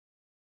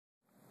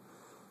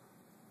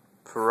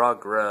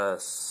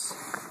Progress.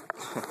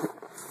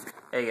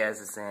 Hey guys,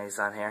 it's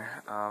TheAndySan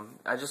here.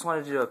 I just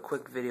wanted to do a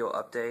quick video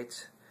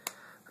update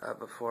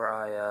before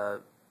I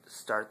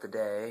start the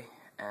day.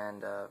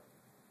 And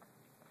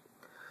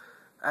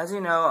as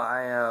you know,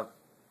 I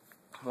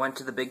went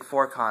to the Big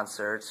 4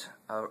 concert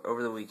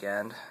over the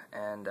weekend,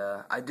 and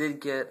I did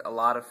get a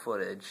lot of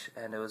footage,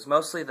 and it was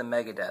mostly the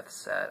Megadeth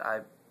set.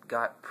 I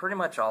got pretty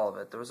much all of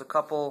it. There was a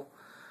couple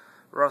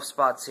rough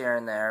spots here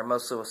and there,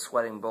 mostly with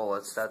sweating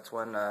bullets. That's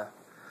when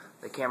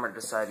the camera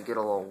decided to get a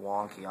little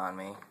wonky on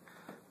me.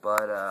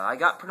 But I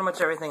got pretty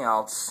much everything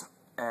else,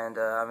 and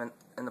I'm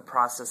in the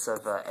process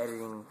of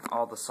editing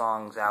all the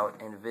songs out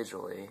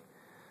individually.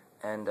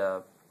 And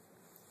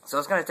so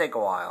it's going to take a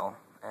while.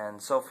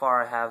 And so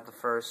far I have the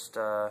first,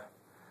 I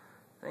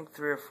think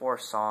 3 or 4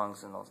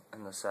 songs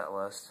in the set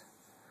list.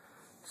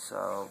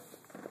 So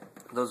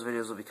those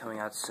videos will be coming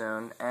out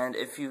soon. And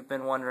if you've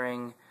been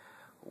wondering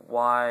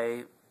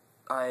why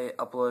I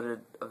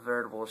uploaded a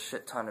veritable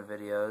shit ton of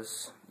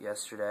videos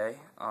yesterday,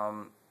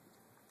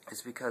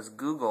 it's because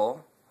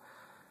Google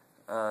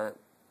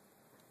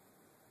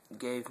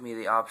gave me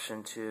the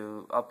option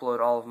to upload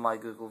all of my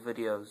Google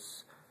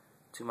videos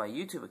to my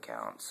YouTube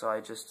account. So I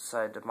just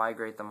decided to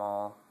migrate them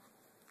all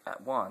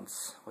at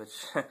once,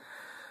 which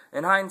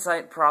in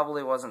hindsight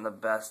probably wasn't the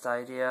best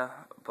idea,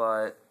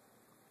 but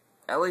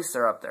at least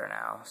they're up there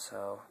now.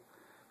 So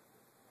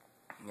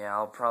yeah,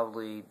 I'll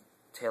probably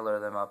tailor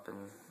them up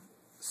and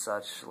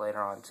such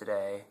later on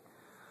today,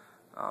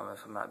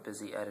 if I'm not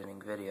busy editing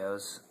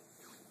videos.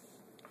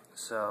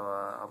 So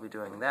I'll be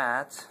doing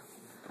that.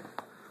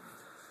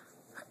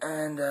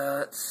 And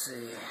let's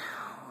see,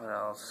 what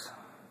else?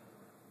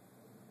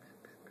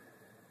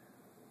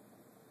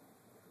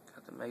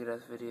 Got the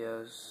Megadeth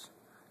videos.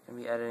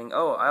 Gonna be editing.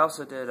 Oh, I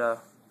also did I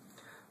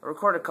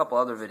recorded a couple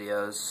other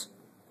videos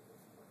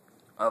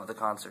of the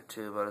concert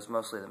too, but it was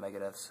mostly the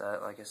Megadeth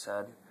set, like I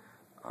said.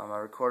 I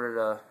recorded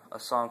a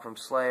song from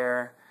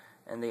Slayer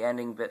and the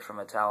ending bit from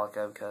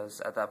Metallica,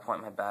 because at that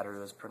point my battery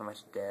was pretty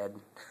much dead.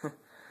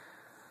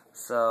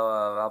 So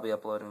I'll be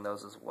uploading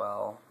those as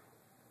well.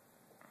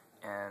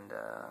 And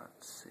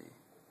let's see.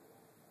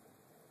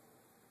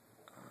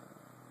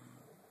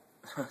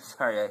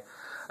 Sorry,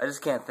 I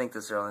just can't think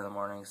this early in the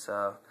morning.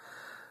 So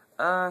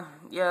yeah,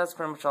 that's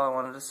pretty much all I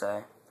wanted to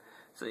say.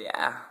 So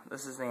yeah,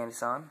 this is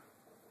TheAndySan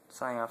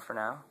signing off for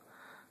now.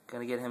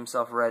 Gonna get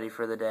himself ready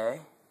for the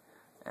day.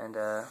 And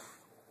I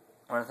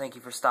want to thank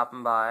you for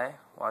stopping by,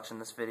 watching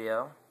this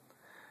video,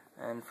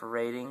 and for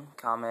rating,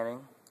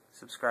 commenting,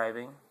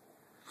 subscribing,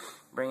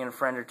 bringing a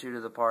friend or two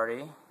to the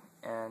party,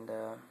 and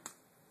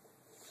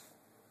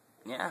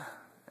yeah,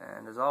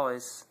 and as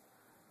always,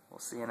 we'll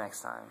see you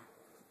next time.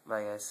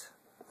 Bye guys.